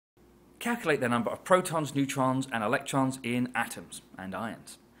calculate the number of protons, neutrons and electrons in atoms and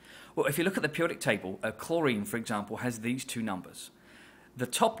ions. Well, if you look at the periodic table, chlorine, for example, has these two numbers. The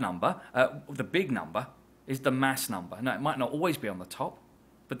top number, the big number, is the mass number. Now, it might not always be on the top,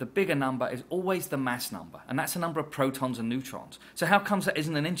 but the bigger number is always the mass number, and that's the number of protons and neutrons. So how comes that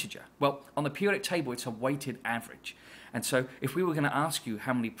isn't an integer? Well, on the periodic table, it's a weighted average. And so if we were going to ask you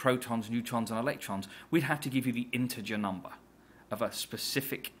how many protons, neutrons, and electrons, we'd have to give you the integer number of a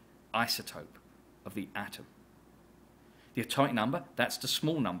specific isotope of the atom. The atomic number, that's the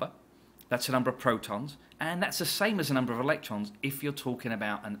small number. That's the number of protons, and that's the same as the number of electrons if you're talking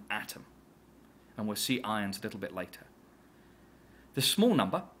about an atom. And we'll see ions a little bit later. The small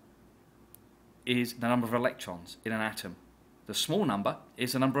number is the number of electrons in an atom. The small number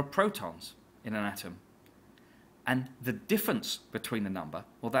is the number of protons in an atom. And the difference between the number,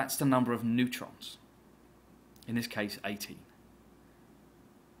 well, that's the number of neutrons. In this case, 18.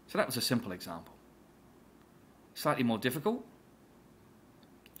 So that was a simple example. Slightly more difficult.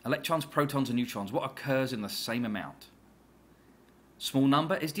 Electrons, protons, and neutrons, what occurs in the same amount? Small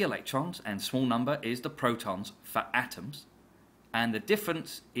number is the electrons, and small number is the protons for atoms. And the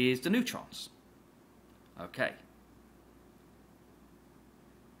difference is the neutrons. Okay.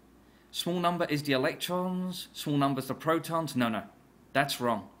 Small number is the electrons, small number is the protons. No, that's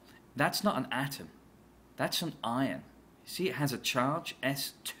wrong. That's not an atom. That's an ion. See, it has a charge,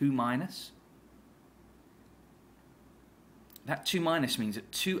 S2-. That 2- means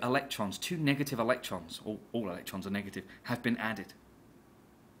that two electrons, two negative electrons, all electrons are negative, have been added.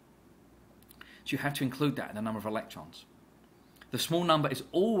 So you have to include that in the number of electrons. The small number is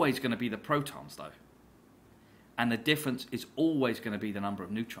always going to be the protons, though. And the difference is always going to be the number of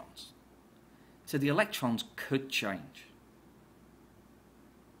neutrons. So the electrons could change.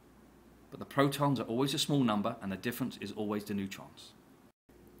 But the protons are always a small number, and the difference is always the neutrons.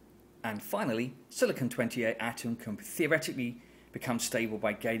 And finally, silicon-28 atom can theoretically become stable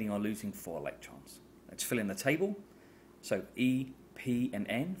by gaining or losing 4 electrons. Let's fill in the table. So E, P, and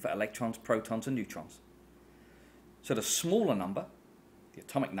N for electrons, protons, and neutrons. So the smaller number, the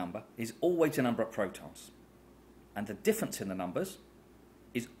atomic number, is always the number of protons. And the difference in the numbers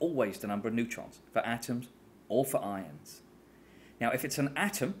is always the number of neutrons for atoms or for ions. Now, if it's an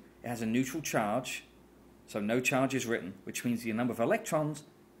atom, it has a neutral charge, so no charge is written, which means the number of electrons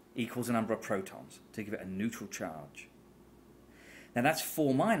equals the number of protons to give it a neutral charge. Now that's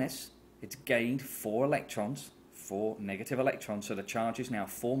 4-, it's gained 4 electrons, 4 negative electrons, so the charge is now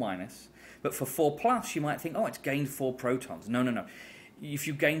 4-. But for 4+, you might think, oh, it's gained 4 protons. No. If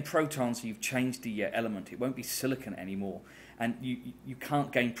you gain protons, you've changed the element. It won't be silicon anymore. And you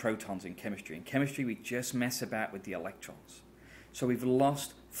can't gain protons in chemistry. In chemistry, we just mess about with the electrons. So we've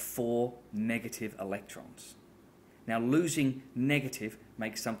lost 4 negative electrons. Now, losing negative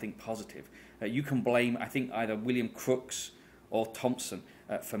makes something positive. You can blame, I think, either William Crookes or Thomson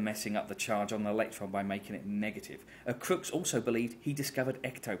for messing up the charge on the electron by making it negative. Crookes also believed he discovered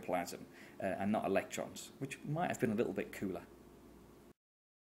ectoplasm and not electrons, which might have been a little bit cooler.